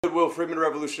Will Freemen,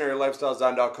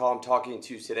 revolutionarylifestylesdesign.com, talking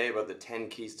to you today about the 10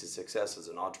 keys to success as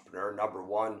an entrepreneur. Number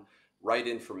one, right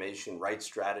information, right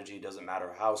strategy. Doesn't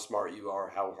matter how smart you are,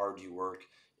 how hard you work.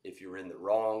 If you're in the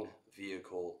wrong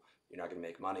vehicle, you're not going to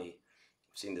make money.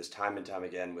 I've seen this time and time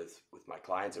again with my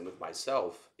clients and with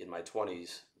myself in my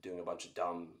 20s doing a bunch of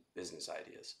dumb business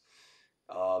ideas.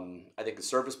 I think the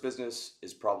service business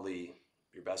is probably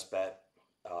your best bet.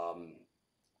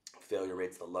 Failure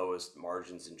rate's the lowest,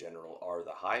 margins in general are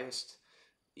the highest,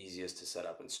 easiest to set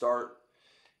up and start.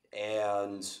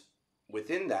 And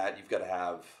within that, you've got to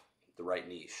have the right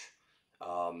niche.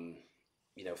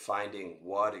 Finding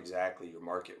what exactly your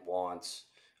market wants.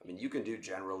 I mean, you can do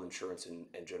general insurance and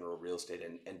general real estate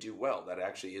and do well. That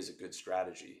actually is a good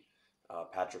strategy.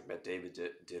 Patrick Bet-David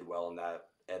did well in that.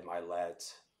 Ed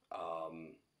Milet,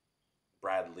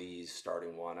 Brad Lee's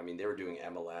starting one. I mean, they were doing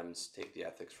MLMs, take the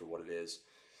ethics for what it is.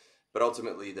 But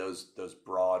ultimately, those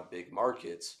broad, big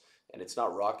markets, and it's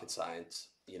not rocket science,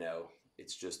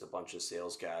 it's just a bunch of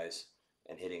sales guys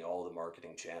and hitting all the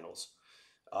marketing channels.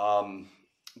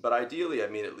 But ideally, I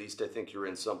mean, at least I think you're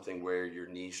in something where you're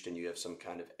niched and you have some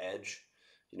kind of edge.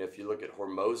 If you look at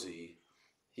Hormozy,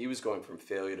 he was going from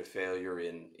failure to failure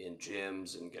in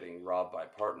gyms and getting robbed by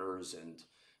partners and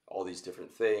all these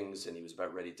different things. And he was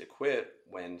about ready to quit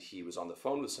when he was on the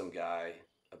phone with some guy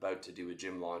about to do a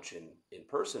gym launch in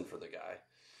person for the guy.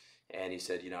 And he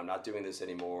said, I'm not doing this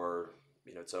anymore.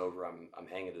 It's over. I'm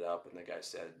hanging it up. And the guy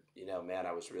said, man,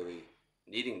 I was really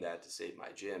needing that to save my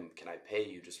gym. Can I pay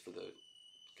you just for the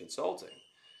consulting?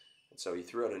 And so he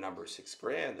threw out a number,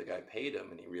 $6,000. The guy paid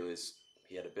him and he realized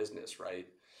he had a business, right?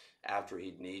 After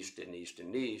he'd niched and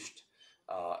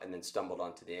then stumbled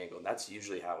onto the angle. And that's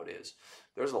usually how it is.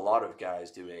 There's a lot of guys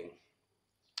doing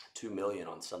 2 million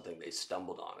on something they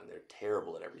stumbled on and they're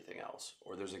terrible at everything else.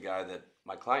 Or there's a guy that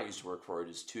my client used to work for,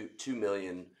 who's 2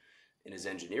 million in his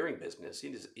engineering business.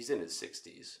 He's in his 60s.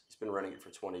 He's been running it for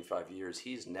 25 years.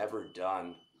 He's never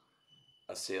done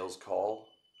a sales call,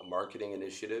 a marketing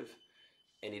initiative,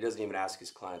 and he doesn't even ask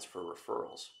his clients for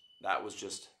referrals. That was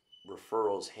just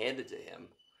referrals handed to him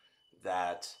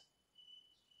that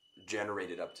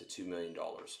generated up to $2 million,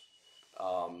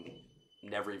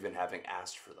 never even having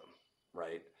asked for them,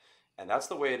 right? And that's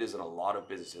the way it is in a lot of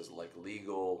businesses, like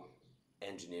legal,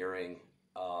 engineering.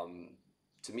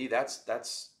 To me, that's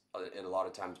in a lot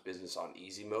of times business on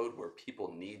easy mode, where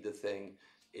people need the thing.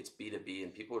 It's B2B,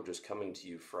 and people are just coming to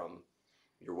you from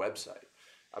your website.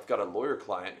 I've got a lawyer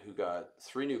client who got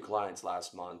 3 new clients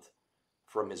last month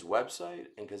from his website,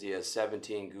 and because he has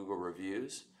 17 Google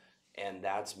reviews, and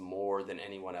that's more than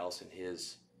anyone else in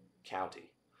his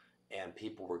county. And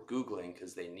people were Googling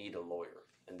because they need a lawyer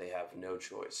and they have no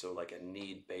choice. So like a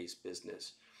need-based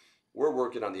business. We're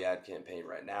working on the ad campaign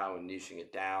right now and niching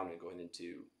it down and going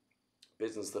into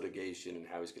business litigation and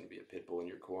how he's going to be a pit bull in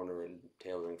your corner and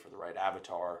tailoring for the right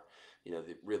avatar,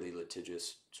 the really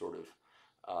litigious sort of,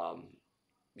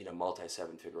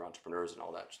 multi-7-figure entrepreneurs and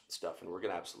all that stuff. And we're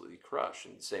going to absolutely crush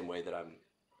in the same way that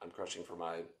I'm crushing for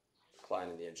my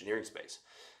client in the engineering space,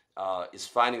 is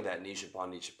finding that niche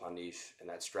upon niche upon niche and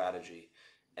that strategy.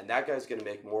 And that guy's going to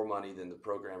make more money than the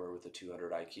programmer with the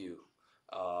 200 IQ,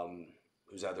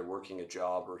 who's either working a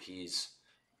job or he's,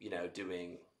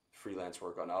 doing freelance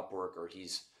work on Upwork, or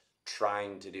he's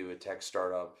trying to do a tech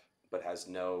startup but has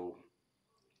no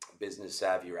business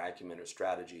savvy or acumen or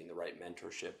strategy and the right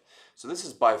mentorship. So this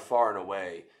is by far and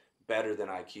away better than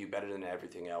IQ, better than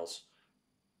everything else.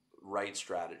 Right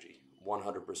strategy,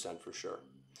 100% for sure.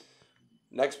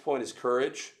 Next point is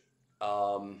courage.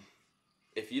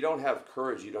 If you don't have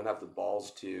courage, you don't have the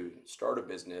balls to start a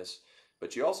business,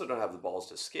 but you also don't have the balls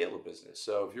to scale a business.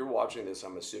 So if you're watching this,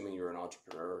 I'm assuming you're an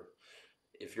entrepreneur.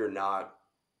 If you're not,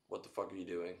 what the fuck are you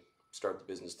doing? Start the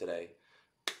business today.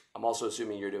 I'm also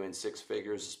assuming you're doing 6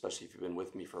 figures, especially if you've been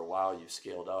with me for a while, you've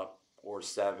scaled up, or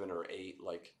 7 or 8,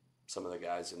 like some of the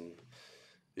guys in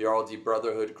the RLD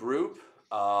Brotherhood group.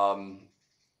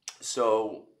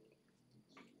 So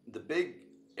the big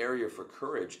area for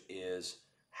courage is,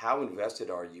 how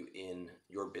invested are you in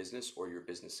your business or your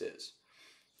businesses?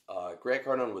 Grant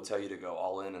Cardone would tell you to go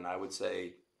all in, and I would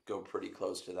say go pretty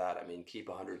close to that. I mean, keep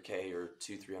 100K or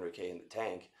 200-300K in the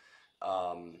tank.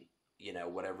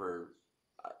 Whatever.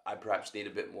 I perhaps need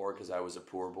a bit more because I was a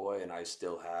poor boy and I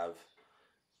still have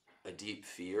a deep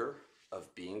fear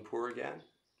of being poor again.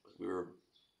 We were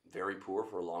very poor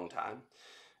for a long time.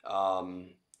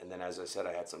 And then, as I said,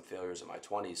 I had some failures in my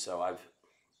 20s. So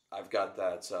I've got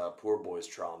that poor boy's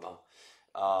trauma.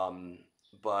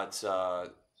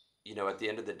 At the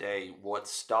end of the day, what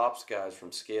stops guys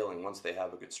from scaling once they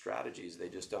have a good strategy is they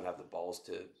just don't have the balls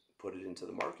to put it into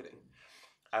the marketing.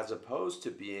 As opposed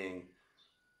to being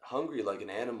hungry like an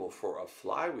animal for a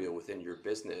flywheel within your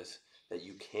business that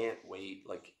you can't wait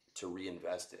like to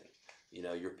reinvest in. You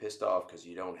know, you're pissed off because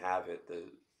you don't have it.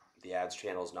 The ads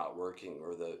channel's not working,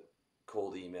 or the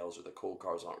cold emails or the cold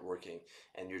calls aren't working,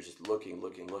 and you're just looking.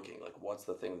 Like, what's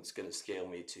the thing that's going to scale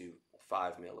me to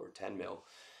 5 mil or 10 mil?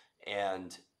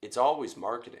 And it's always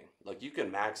marketing. Like, you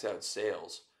can max out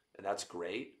sales, and that's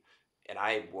great. And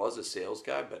I was a sales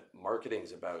guy, but marketing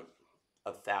is about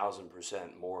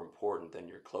 1,000% more important than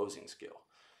your closing skill.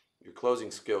 Your closing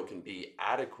skill can be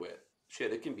adequate.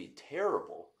 Shit, it can be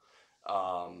terrible.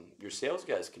 Your sales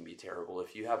guys can be terrible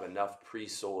if you have enough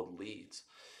pre-sold leads.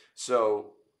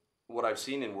 So what I've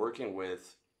seen in working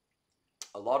with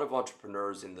a lot of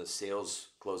entrepreneurs in the sales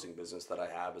closing business that I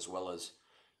have, as well as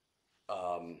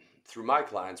through my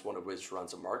clients, one of which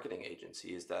runs a marketing agency,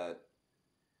 is that,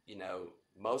 you know,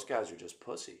 most guys are just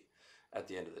pussy at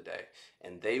the end of the day,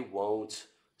 and they won't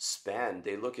spend.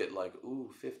 They look at like,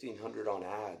 ooh, 1,500 on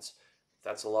ads.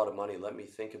 That's a lot of money. Let me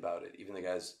think about it. Even the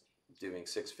guys doing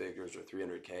 6 figures or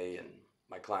 300K, and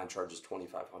my client charges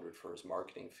 2,500 for his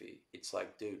marketing fee. It's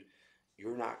like, dude,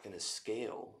 you're not going to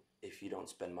scale if you don't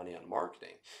spend money on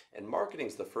marketing. And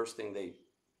marketing's the first thing they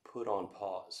put on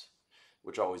pause,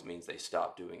 which always means they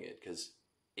stop doing it because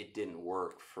it didn't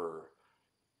work for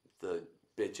the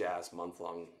bitch ass month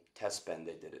long test spend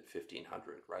they did at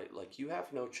 1,500, right? Like, you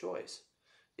have no choice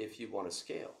if you want to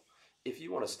scale. If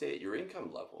you want to stay at your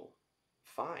income level,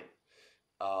 fine.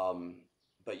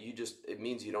 But it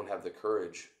means you don't have the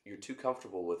courage. You're too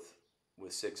comfortable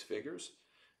with 6 figures,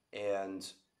 and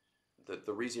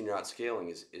the reason you're not scaling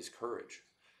is courage,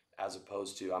 as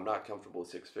opposed to, I'm not comfortable with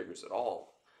 6 figures at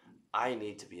all. I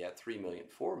need to be at 3 million,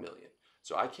 4 million.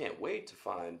 So I can't wait to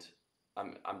find,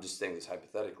 I'm just saying this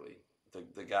hypothetically.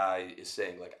 The guy is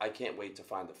saying, like, I can't wait to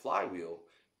find the flywheel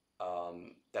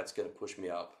that's going to push me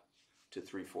up to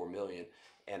 3, 4 million.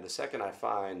 And the second I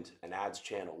find an ads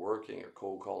channel working or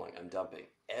cold calling, I'm dumping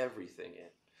everything in.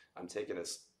 I'm taking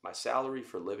my salary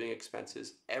for living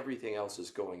expenses. Everything else is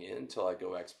going in until I go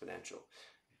exponential.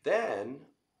 Then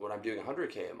when I'm doing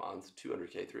 100K a month,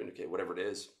 200K, 300K, whatever it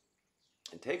is,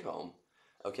 and take home,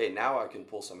 okay, now I can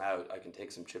pull some out. I can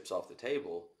take some chips off the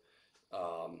table,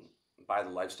 buy the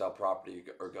lifestyle property,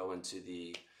 or go into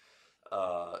the,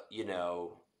 you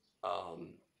know,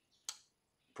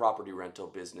 property rental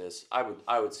business.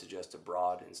 I would suggest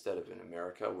abroad instead of in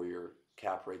America, where your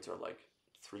cap rates are like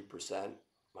 3%.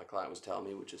 My client was telling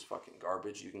me, which is fucking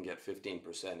garbage. You can get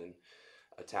 15% in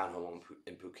a townhome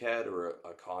in Phuket, or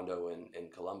a condo in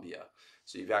Colombia.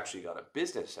 So you've actually got a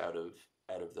business out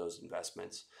of those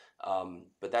investments.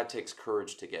 But that takes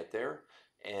courage to get there.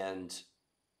 And,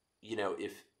 you know,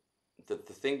 if the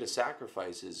thing to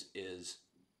sacrifice is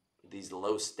these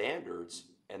low standards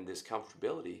and this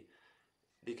comfortability,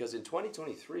 because in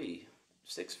 2023,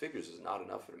 6 figures is not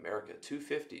enough in America.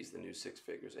 250 is the new 6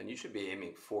 figures, and you should be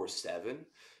aiming for 7,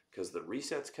 because the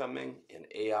reset's coming and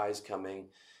AI is coming,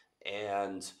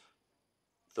 and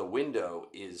the window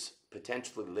is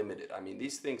potentially limited. I mean,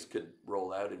 these things could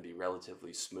roll out and be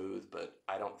relatively smooth, but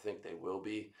I don't think they will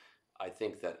be. I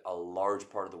think that a large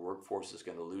part of the workforce is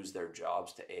going to lose their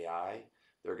jobs to AI.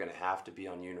 They're going to have to be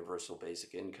on universal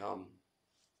basic income.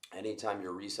 Anytime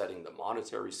you're resetting the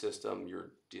monetary system,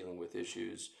 you're dealing with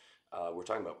issues. We're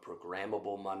talking about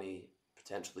programmable money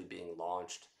potentially being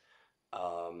launched.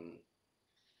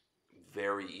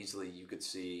 Very easily, you could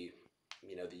see,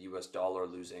 you know, the US dollar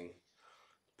losing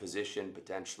position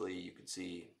potentially. You could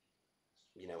see,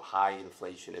 you know, high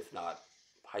inflation, if not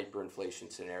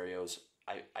hyperinflation scenarios.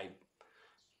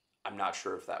 I'm not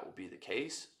sure if that will be the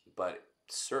case, but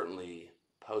certainly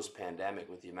post-pandemic,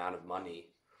 with the amount of money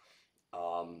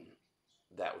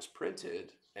that was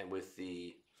printed, and with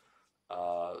the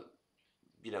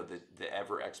you know, the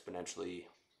ever exponentially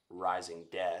rising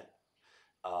debt,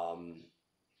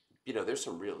 you know, there's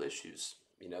some real issues.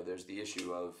 You know, there's the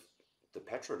issue of the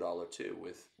petrodollar too,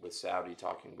 with Saudi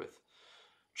talking with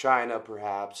China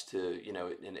perhaps to, you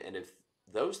know, and if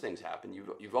those things happen,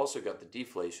 you've also got the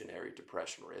deflationary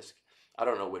depression risk. I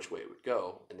don't know which way it would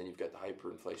go, and then you've got the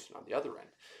hyperinflation on the other end.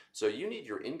 So you need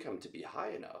your income to be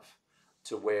high enough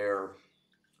to where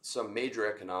some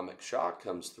major economic shock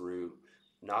comes through,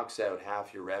 knocks out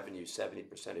half your revenue,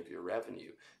 70% of your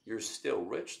revenue. You're still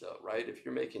rich though, right? If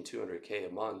you're making 200K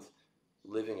a month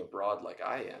living abroad like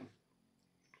I am,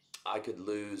 I could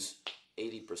lose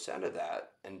 80% of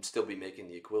that and still be making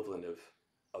the equivalent of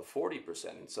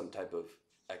 40% in some type of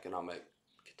economic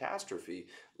catastrophe.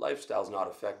 Lifestyle's not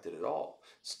affected at all.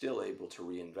 Still able to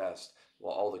reinvest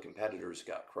while all the competitors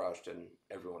got crushed and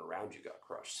everyone around you got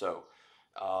crushed. So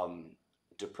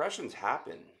depressions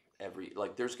happen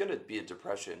like, there's going to be a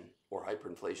depression or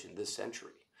hyperinflation this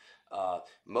century.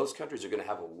 Most countries are going to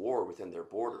have a war within their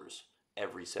borders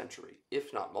every century,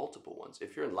 if not multiple ones.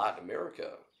 If you're in Latin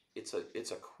America, it's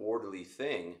a quarterly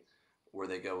thing where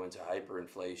they go into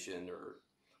hyperinflation or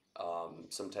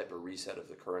some type of reset of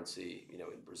the currency,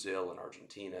 in Brazil and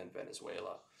Argentina and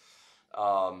Venezuela.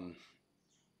 Um,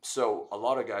 so a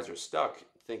lot of guys are stuck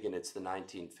thinking it's the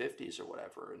 1950s or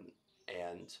whatever,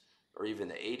 and or even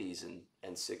the 80s,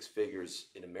 and six figures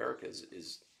in America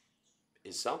is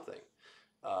something.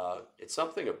 It's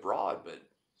something abroad, but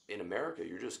in America,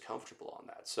 you're just comfortable on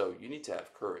that. So you need to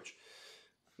have courage.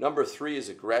 Number three is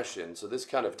aggression. So this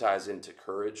kind of ties into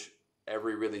courage.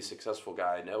 Every really successful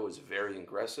guy I know is very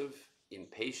aggressive,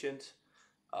 impatient,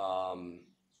 um,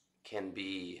 can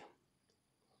be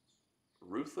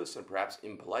ruthless and perhaps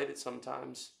impolite at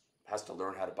sometimes, has to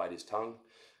learn how to bite his tongue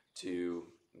to,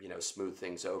 smooth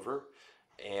things over,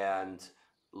 and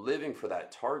living for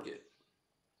that target.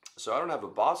 So I don't have a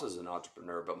boss as an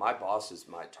entrepreneur, but my boss is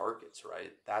my targets,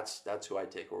 right? That's who I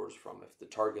take orders from. If the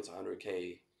target's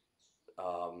 100K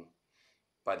um,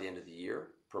 by the end of the year,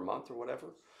 per month or whatever,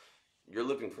 you're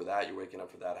living for that. You're waking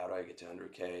up for that. How do I get to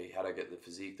 100K? How do I get the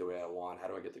physique the way I want? How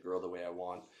do I get the girl the way I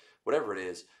want? Whatever it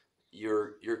is,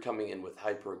 you're coming in with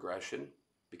hyper aggression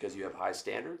because you have high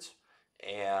standards,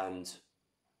 and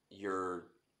you're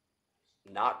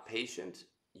not patient.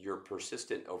 You're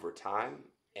persistent over time,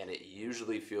 and it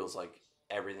usually feels like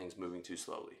everything's moving too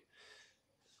slowly.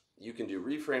 You can do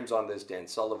reframes on this. Dan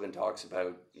Sullivan talks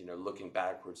about looking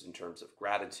backwards in terms of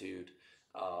gratitude,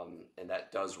 and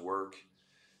that does work.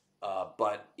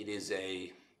 But it is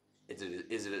a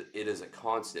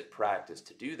constant practice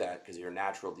to do that, because your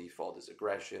natural default is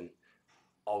aggression,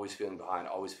 always feeling behind,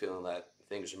 always feeling that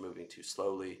things are moving too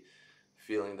slowly,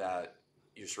 feeling that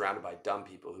you're surrounded by dumb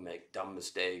people who make dumb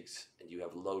mistakes and you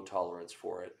have low tolerance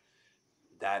for it.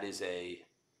 That is a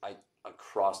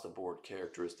across the board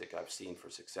characteristic I've seen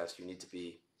for success. You need to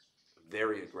be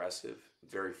very aggressive,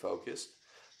 very focused,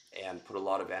 and put a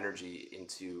lot of energy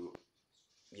into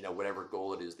whatever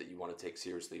goal it is that you want to take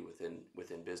seriously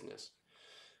within business.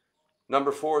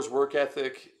 Number four is work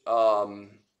ethic.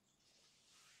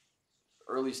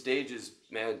 Early stages,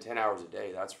 man, 10 hours a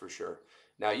day, that's for sure.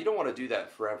 Now, you don't want to do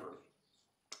that forever.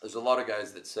 There's a lot of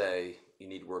guys that say you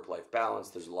need work-life balance.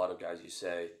 There's a lot of guys you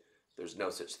say there's no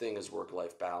such thing as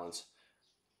work-life balance.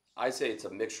 I say it's a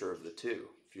mixture of the two.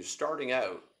 If you're starting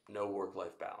out, no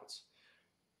work-life balance.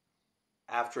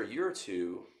 After a year or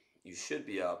two, you should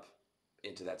be up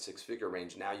into that six-figure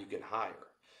range. Now you can hire,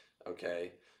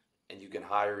 okay? And you can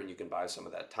hire and you can buy some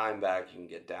of that time back. You can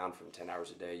get down from 10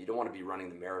 hours a day. You don't want to be running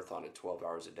the marathon at 12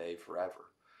 hours a day forever.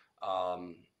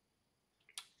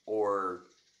 Or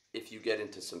if you get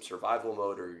into some survival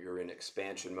mode or you're in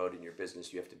expansion mode in your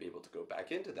business, you have to be able to go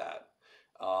back into that.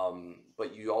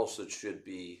 But you also should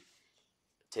be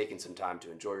taking some time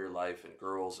to enjoy your life and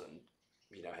girls and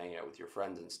hang out with your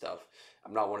friends and stuff.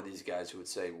 I'm not one of these guys who would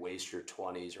say waste your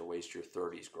 20s or waste your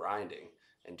 30s grinding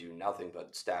and do nothing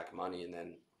but stack money and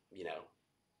then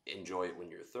enjoy it when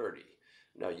you're 30.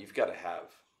 No, you've got to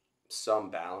have some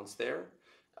balance there.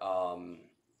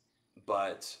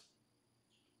 But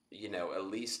at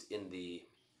least in the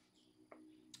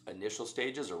initial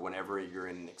stages or whenever you're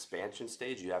in an expansion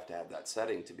stage, you have to have that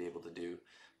setting to be able to do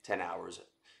 10 hours.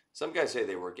 Some guys say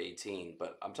they work 18,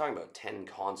 but I'm talking about 10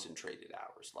 concentrated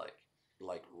hours,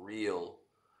 like real,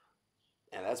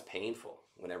 and that's painful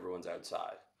when everyone's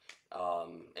outside.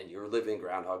 And you're living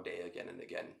Groundhog Day again and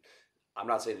again. I'm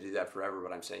not saying to do that forever,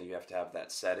 but I'm saying you have to have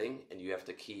that setting and you have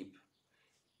to keep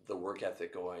the work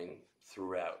ethic going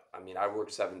throughout. I mean, I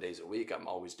work 7 days a week. I'm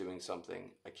always doing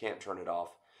something. I can't turn it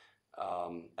off.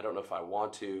 I don't know if I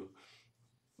want to.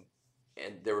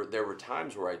 And there were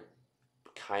times where I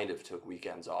kind of took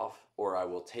weekends off, or I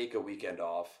will take a weekend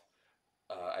off.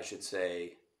 I should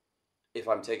say, if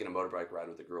I'm taking a motorbike ride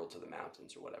with a girl to the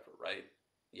mountains or whatever, right?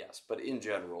 Yes, but in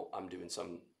general, I'm doing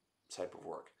some type of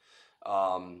work,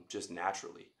 just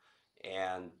naturally,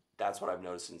 and that's what I've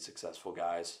noticed in successful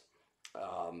guys.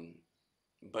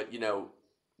 But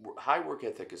high work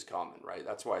ethic is common, right?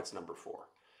 That's why it's number four.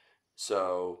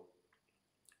 So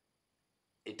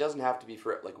it doesn't have to be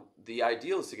for, like, the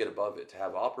ideal is to get above it, to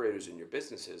have operators in your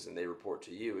businesses and they report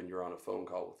to you and you're on a phone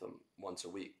call with them once a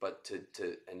week, but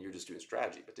and you're just doing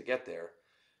strategy. But to get there,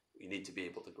 you need to be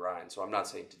able to grind. So I'm not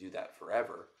saying to do that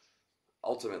forever.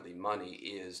 Ultimately, money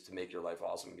is to make your life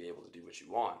awesome and be able to do what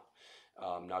you want.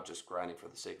 Not just grinding for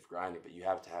the sake of grinding, but you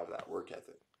have to have that work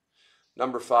ethic.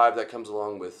 Number five that comes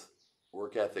along with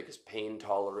work ethic is pain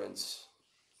tolerance,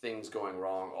 things going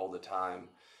wrong all the time,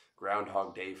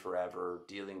 Groundhog Day forever,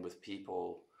 dealing with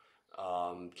people,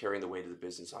 carrying the weight of the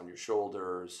business on your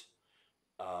shoulders,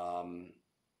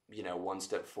 you know, one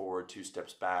step forward, two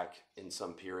steps back in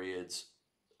some periods,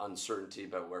 uncertainty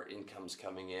about where income's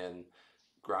coming in,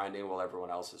 grinding while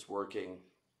everyone else is working.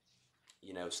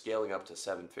 You know, scaling up to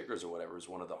seven figures or whatever is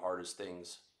one of the hardest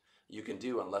things you can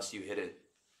do unless you hit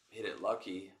it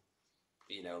lucky,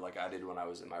 you know, like I did when I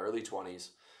was in my early 20s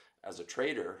as a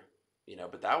trader, you know,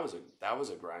 but that was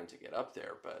a grind to get up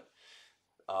there. But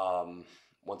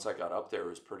once I got up there, it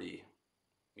was pretty,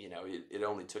 you know, it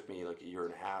only took me like a year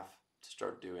and a half to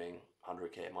start doing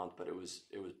 100K a month, but it was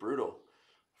brutal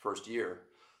first year.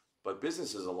 But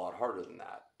business is a lot harder than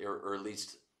that, or at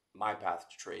least my path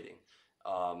to trading.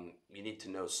 You need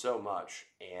to know so much,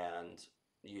 and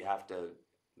you have to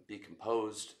be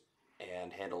composed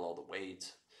and handle all the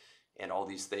weight and all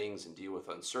these things and deal with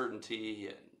uncertainty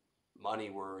and money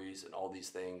worries and all these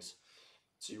things.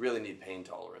 So you really need pain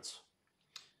tolerance.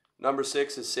 Number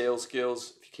 6 is sales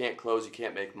skills. If you can't close, you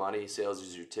can't make money. Sales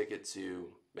is your ticket to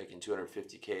making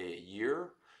 250K a year.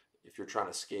 If you're trying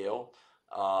to scale,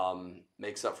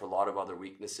 makes up for a lot of other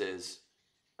weaknesses.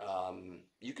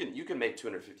 You can make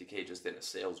 250K just in a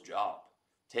sales job,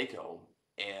 take home,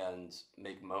 and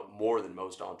make more than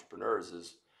most entrepreneurs,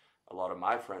 as a lot of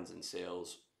my friends in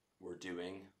sales were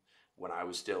doing when I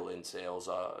was still in sales,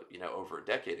 you know, over a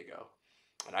decade ago.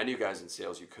 And I knew guys in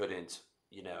sales, you couldn't,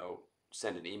 you know,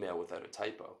 send an email without a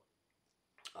typo.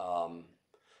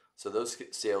 So those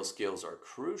sales skills are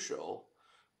crucial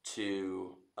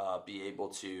to be able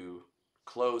to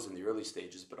close in the early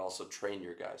stages, but also train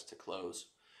your guys to close.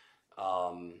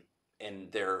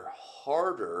 And they're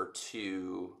harder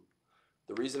to,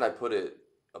 the reason I put it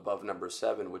above number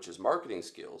 7, which is marketing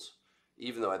skills,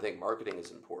 even though I think marketing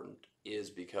is important, is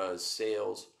because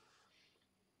sales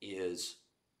is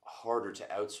harder to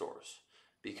outsource.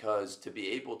 Because to be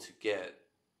able to get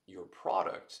your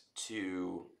product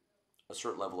to a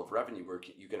certain level of revenue where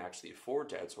you can actually afford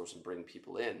to outsource and bring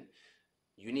people in,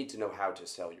 you need to know how to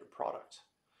sell your product.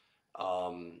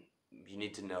 You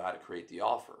need to know how to create the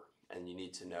offer, and you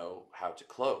need to know how to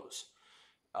close.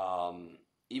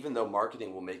 Even though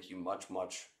marketing will make you much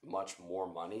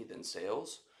more money than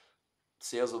sales,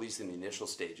 at least in the initial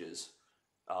stages,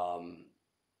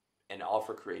 and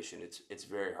offer creation, it's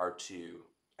very hard to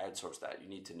outsource that. You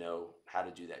need to know how to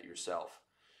do that yourself.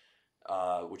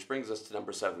 Which brings us to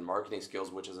number 7, marketing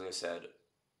skills, which, as I said,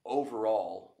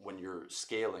 overall, when you're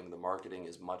scaling, the marketing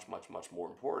is much more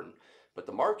important. But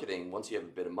the marketing, once you have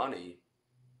a bit of money,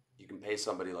 you can pay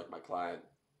somebody like my client,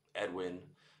 Edwin,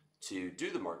 to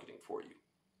do the marketing for you.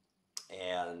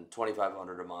 And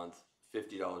 $2,500 a month,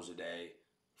 $50 a day,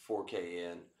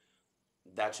 4K in,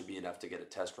 that should be enough to get a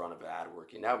test run of an ad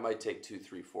working. Now, it might take 2,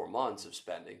 3, 4 months of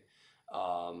spending,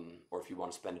 or if you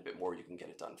want to spend a bit more, you can get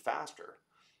it done faster.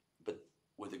 But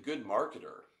with a good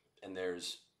marketer, and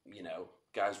there's, you know,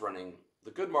 guys running,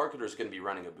 the good marketer is going to be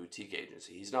running a boutique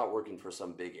agency. He's not working for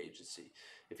some big agency.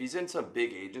 If he's in some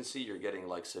big agency, you're getting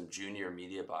like some junior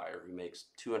media buyer who makes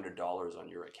 $200 on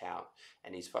your account,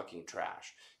 and he's fucking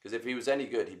trash. Because if he was any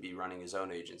good, he'd be running his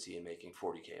own agency and making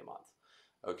 40K a month.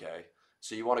 Okay,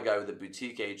 so you want a guy with a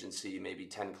boutique agency, maybe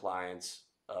 10 clients.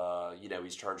 You know,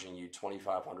 he's charging you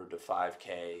 $2,500 to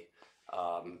 $5K.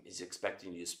 He's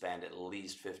expecting you to spend at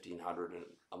least $1,500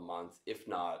 a month, if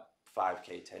not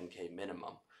 $5K, $10K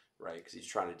minimum, right? Because he's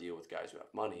trying to deal with guys who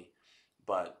have money.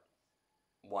 But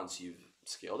once you've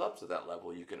scaled up to that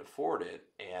level, you can afford it.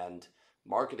 And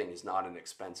marketing is not an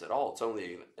expense at all. It's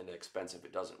only an expense if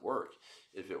it doesn't work.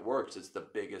 If it works, it's the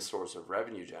biggest source of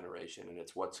revenue generation, and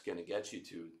it's what's going to get you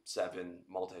to 7,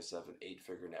 multi-7,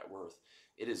 8-figure net worth.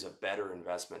 It is a better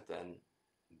investment than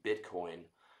Bitcoin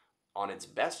on its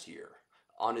best year.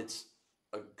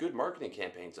 A good marketing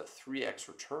campaign is a 3x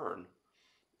return,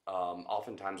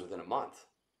 oftentimes within a month,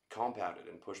 compounded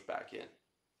and pushed back in.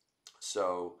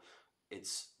 So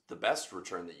it's the best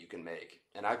return that you can make.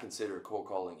 And I consider cold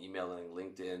calling, emailing,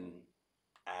 LinkedIn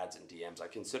ads and DMs, I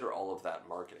consider all of that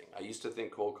marketing. I used to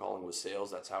think cold calling was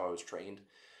sales. That's how I was trained.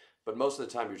 But most of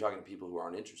the time you're talking to people who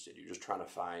aren't interested. You're just trying to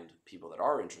find people that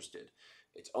are interested.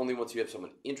 It's only once you have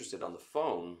someone interested on the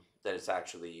phone that it's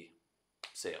actually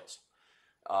sales.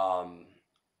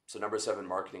 So number 7,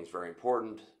 marketing is very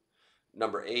important.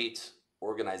 Number 8,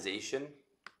 organization.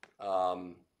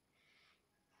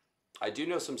 I do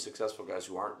know some successful guys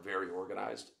who aren't very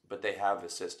organized, but they have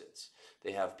assistants.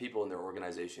 They have people in their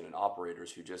organization and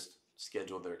operators who just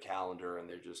schedule their calendar, and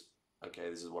they're just, okay,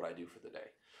 this is what I do for the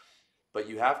day. But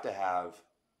you have to have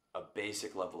a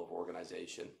basic level of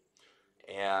organization.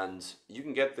 And you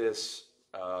can get this,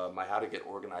 my How to Get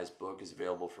Organized book is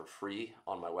available for free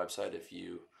on my website. If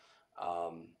you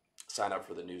sign up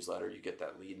for the newsletter, you get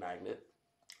that lead magnet.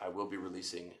 I will be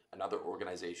releasing another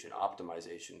organization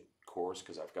optimization course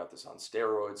because I've got this on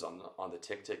steroids on the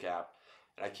Tick app,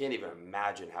 and I can't even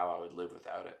imagine how I would live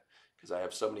without it because I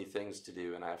have so many things to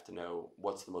do and I have to know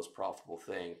what's the most profitable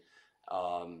thing.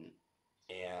 Um,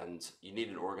 and you need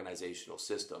an organizational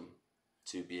system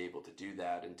to be able to do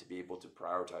that and to be able to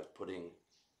prioritize putting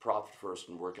profit first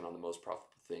and working on the most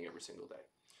profitable thing every single day.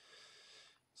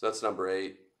 So that's number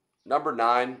 8. Number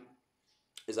 9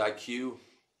 is IQ.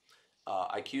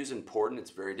 IQ is important. It's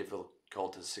very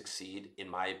difficult to succeed, in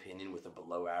my opinion, with a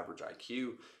below average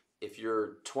IQ. If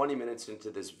you're 20 minutes into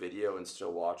this video and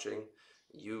still watching,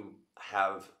 you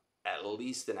have at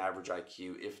least an average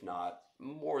IQ, if not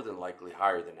more than likely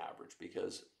higher than average,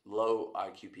 because low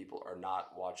IQ people are not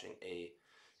watching a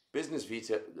business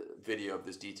video of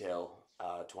this detail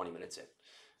 20 minutes in.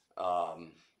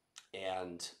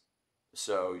 And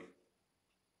so,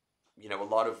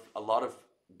 a lot of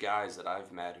guys that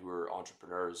I've met who are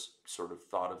entrepreneurs sort of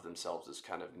thought of themselves as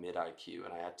kind of mid IQ,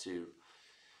 and I had to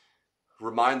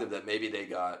remind them that maybe they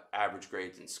got average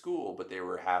grades in school, but they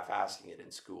were half-assing it in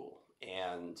school.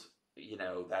 And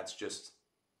that's just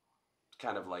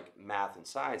kind of like math and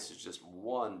science is just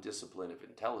one discipline of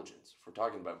intelligence. If we're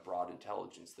talking about broad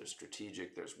intelligence, there's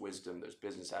strategic, there's wisdom, there's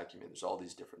business acumen, there's all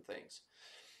these different things.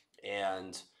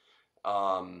 And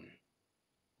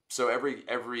so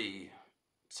every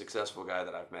successful guy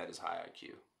that I've met is high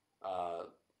IQ,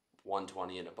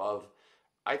 120 and above.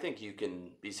 I think you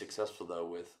can be successful though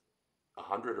with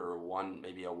 100 or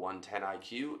maybe a 110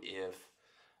 IQ if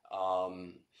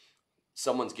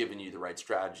someone's given you the right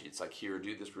strategy. It's like, here,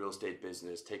 do this real estate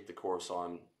business, take the course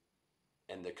on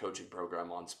and the coaching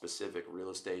program on specific real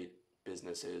estate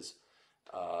businesses.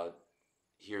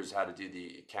 Here's how to do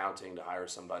the accounting to hire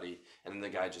somebody. And then the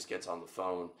guy just gets on the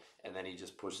phone and then he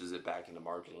just pushes it back into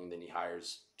marketing. Then he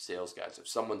hires sales guys. If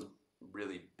someone's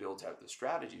really built out the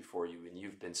strategy for you and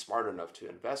you've been smart enough to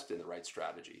invest in the right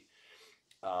strategy,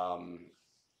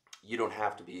 you don't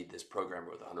have to be this programmer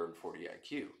with 140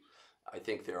 IQ. I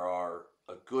think there are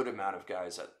a good amount of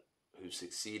guys who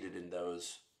succeeded in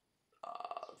those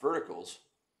verticals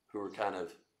who are kind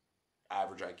of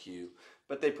average IQ,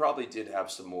 but they probably did have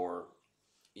some more,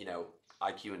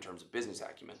 IQ in terms of business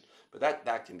acumen. But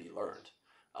that can be learned.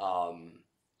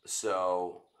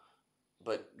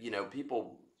 But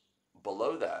people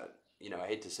below that, I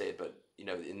hate to say it, but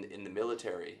in the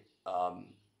military,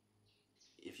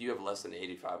 if you have less than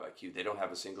 85 IQ, they don't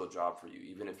have a single job for you,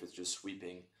 even if it's just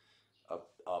sweeping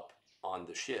up on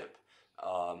the ship,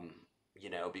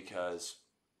 because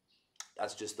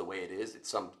that's just the way it is.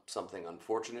 It's something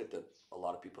unfortunate that a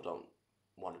lot of people don't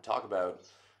want to talk about,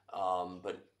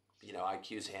 but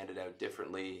IQ is handed out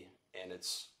differently, and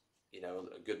it's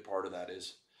a good part of that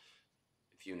is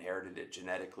if you inherited it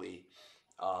genetically,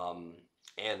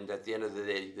 and at the end of the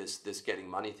day, this getting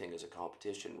money thing is a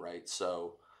competition, right?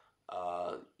 So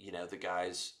the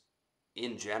guys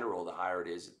in general, the higher it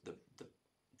is,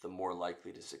 the more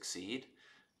likely to succeed.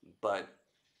 But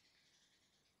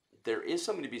there is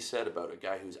something to be said about a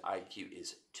guy whose IQ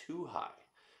is too high.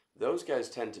 Those guys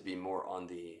tend to be more on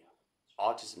the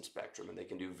autism spectrum, and they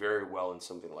can do very well in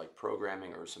something like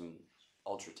programming or some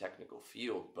ultra technical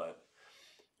field. But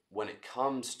when it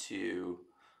comes to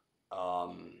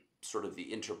sort of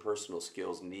the interpersonal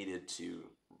skills needed to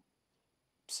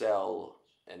sell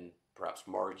and perhaps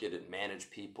market and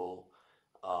manage people,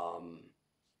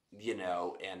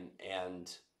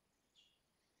 and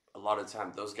a lot of the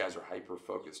time those guys are hyper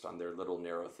focused on their little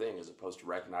narrow thing as opposed to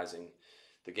recognizing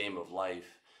the game of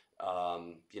life.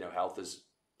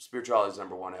 Spirituality is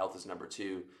number 1, health is number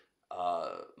 2,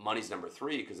 money's number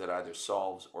 3, because it either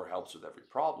solves or helps with every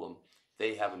problem.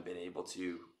 They haven't been able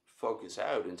to focus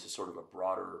out into sort of a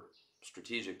broader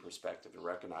strategic perspective and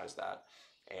recognize that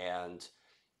and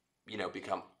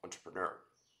become entrepreneur.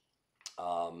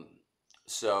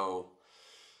 So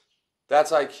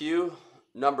that's IQ.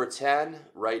 Number 10,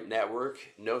 right network.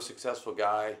 No successful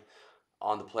guy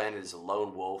on the planet is a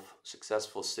lone wolf.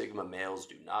 Successful Sigma males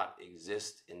do not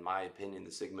exist. In my opinion,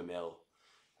 the Sigma male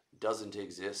doesn't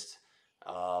exist.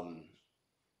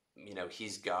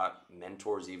 He's got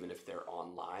mentors even if they're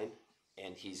online.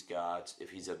 And if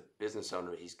he's a business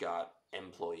owner, he's got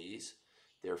employees.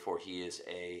 Therefore, he is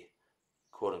a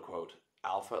quote unquote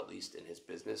alpha, at least in his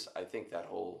business. I think that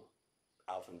whole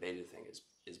alpha and beta thing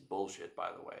is bullshit,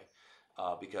 by the way.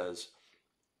 Because,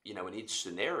 in each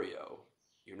scenario,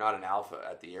 you're not an alpha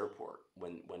at the airport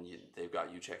when they've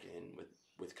got you checking in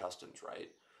with customs, right?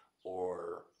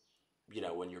 Or,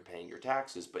 when you're paying your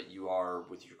taxes, but you are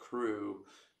with your crew,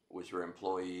 with your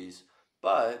employees.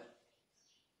 But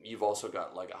you've also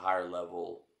got like a higher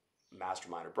level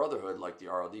mastermind or brotherhood, like the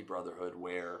RLD brotherhood,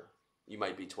 where you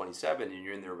might be 27 and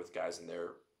you're in there with guys in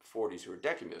their 40s who are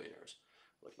decamillionaires,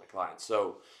 like my clients.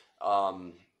 So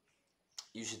um,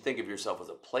 you should think of yourself as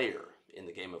a player in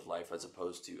the game of life as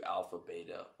opposed to alpha,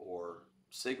 beta, or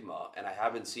sigma. And I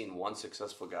haven't seen one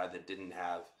successful guy that didn't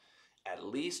have at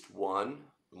least one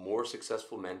more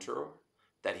successful mentor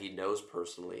that he knows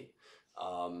personally.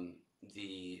 Um,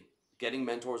 the getting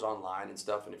mentors online and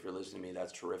stuff, and if you're listening to me,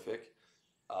 that's terrific.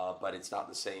 But it's not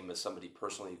the same as somebody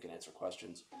personally who can answer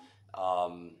questions.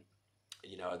 Um,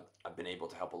 I've been able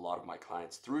to help a lot of my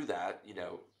clients through that.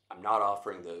 I'm not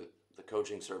offering the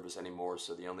coaching service anymore,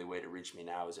 so the only way to reach me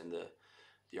now is in the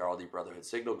RLD Brotherhood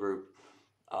Signal group.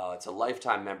 It's a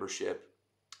lifetime membership,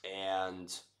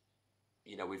 and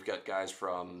we've got guys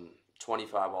from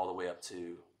 25 all the way up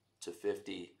to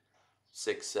 50,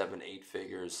 6, 7, 8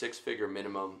 figures, 6-figure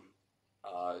minimum.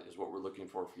 Is what we're looking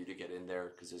for you to get in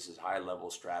there, because this is high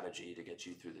level strategy to get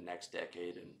you through the next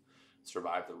decade and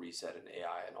survive the reset and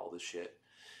AI and all this shit.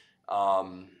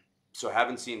 So I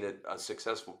haven't seen a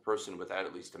successful person without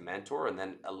at least a mentor, and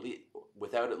then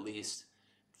without at least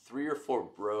 3 or 4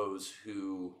 bros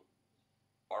who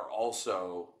are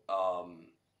also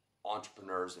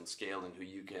entrepreneurs and scaling, who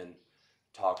you can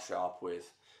talk shop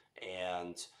with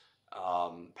and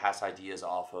pass ideas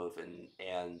off of,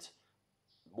 and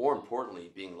more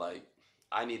importantly, being like,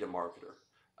 I need a marketer.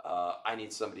 I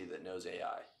need somebody that knows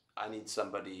AI. I need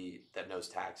somebody that knows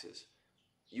taxes.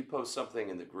 You post something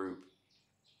in the group,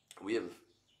 we have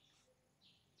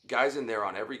guys in there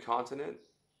on every continent,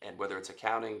 and whether it's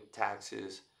accounting,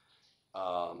 taxes,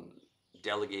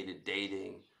 delegated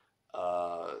dating,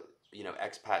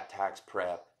 expat tax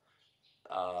prep,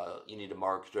 you need a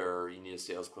marketer, you need a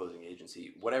sales closing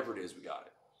agency, whatever it is, we got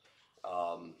it.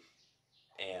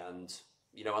 And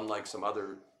unlike some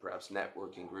other perhaps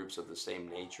networking groups of the same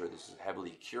nature, this is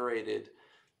heavily curated.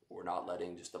 We're not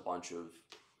letting just a bunch of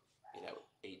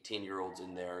 18-year-olds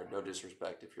in there. No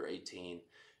disrespect if you're 18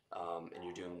 and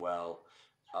you're doing well.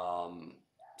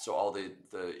 So all the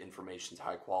information's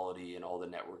high quality, and all the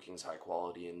networking's high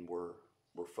quality, and we're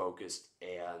focused.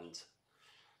 And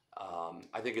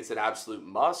I think it's an absolute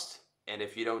must. And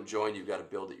if you don't join, you've got to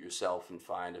build it yourself and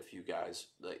find a few guys.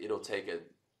 It'll take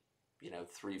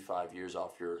 3-5 years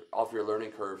off your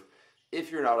learning curve if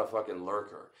you're not a fucking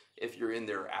lurker. If you're in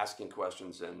there asking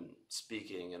questions and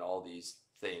speaking and all these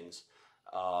things,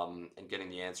 and getting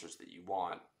the answers that you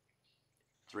want,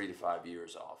 3 to 5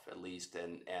 years off at least,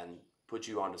 and put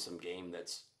you onto some game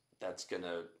that's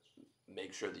gonna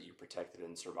make sure that you protect it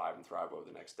and survive and thrive over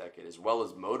the next decade, as well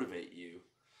as motivate you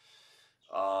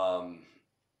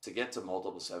to get to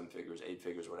multiple 7 figures, 8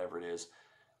 figures, whatever it is.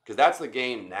 Because that's the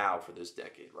game now for this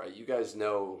decade, right? You guys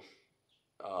know,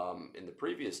 in the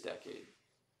previous decade,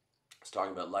 I was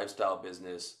talking about lifestyle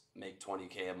business, make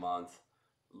 20K a month,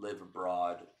 live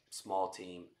abroad, small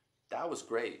team. That was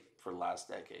great for the last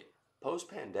decade.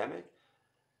 Post-pandemic,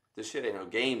 this shit ain't no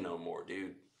game no more,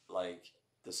 dude. Like,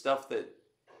 the stuff that,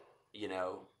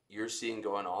 you're seeing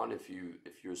going on, if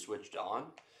you're switched on,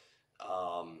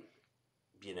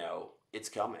 it's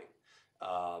coming.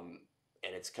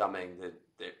 And it's coming, that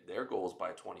their goal is by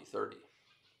 2030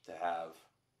 to have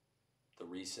the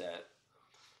reset,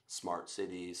 smart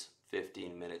cities,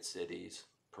 15-minute cities,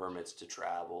 permits to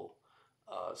travel,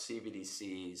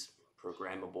 CBDCs,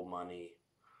 programmable money,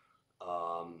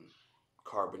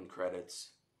 carbon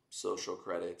credits, social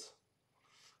credits.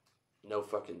 No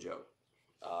fucking joke.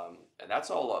 And that's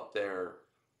all up there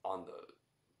on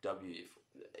the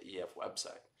WEF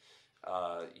website.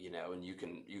 And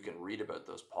you can read about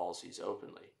those policies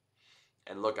openly.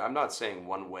 And look, I'm not saying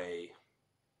one way,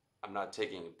 I'm not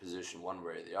taking a position one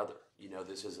way or the other.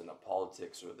 This isn't a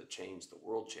politics or the change the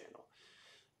world channel.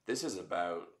 This is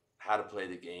about how to play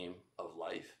the game of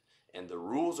life, and the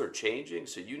rules are changing.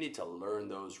 So you need to learn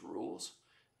those rules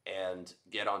and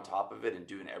get on top of it, and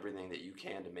doing everything that you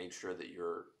can to make sure that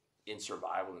you're in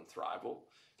survival and thrival.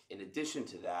 In addition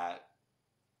to that,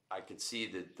 I could see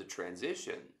that the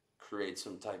transition creates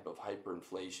some type of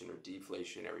hyperinflation or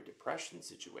deflationary depression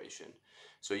situation.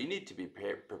 So you need to be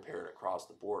prepared across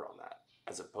the board on that,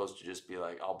 as opposed to just be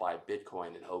like, I'll buy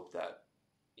Bitcoin and hope that,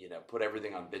 put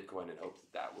everything on Bitcoin and hope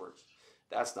that works.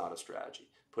 That's not a strategy.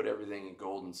 Put everything in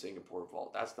gold and Singapore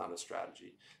vault. That's not a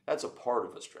strategy. That's a part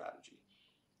of a strategy.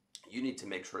 You need to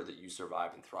make sure that you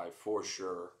survive and thrive for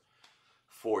sure,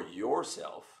 for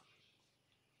yourself.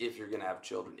 If you're going to have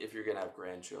children, if you're going to have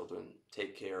grandchildren,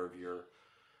 take care of your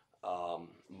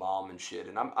mom and shit.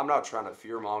 And I'm not trying to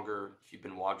fearmonger. If you've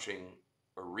been watching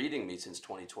or reading me since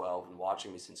 2012 and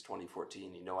watching me since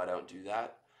 2014, you know I don't do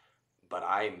that. But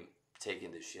I'm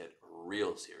taking this shit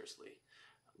real seriously.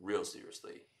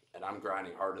 And I'm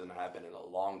grinding harder than I have been in a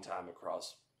long time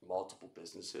across multiple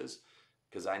businesses.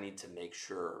 because I need to make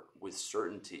sure with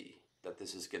certainty that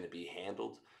this is going to be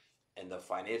handled, and the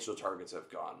financial targets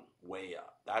have gone way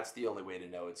up. That's the only way to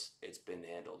know it's been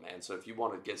handled, man. So if you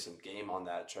want to get some game on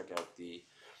that, check out the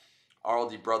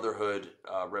RLD Brotherhood,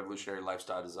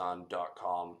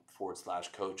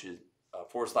 revolutionarylifestyledesign.com/coaches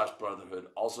 /brotherhood.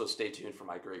 Also, stay tuned for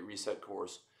my Great Reset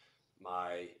course,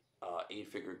 my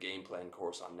 8-figure game plan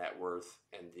course on net worth,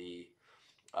 and the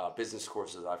business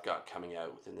courses I've got coming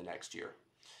out within the next year.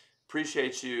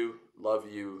 Appreciate you.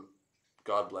 Love you.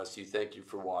 God bless you. Thank you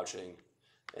for watching.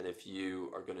 And if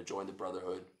you are going to join the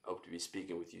Brotherhood, hope to be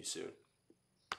speaking with you soon.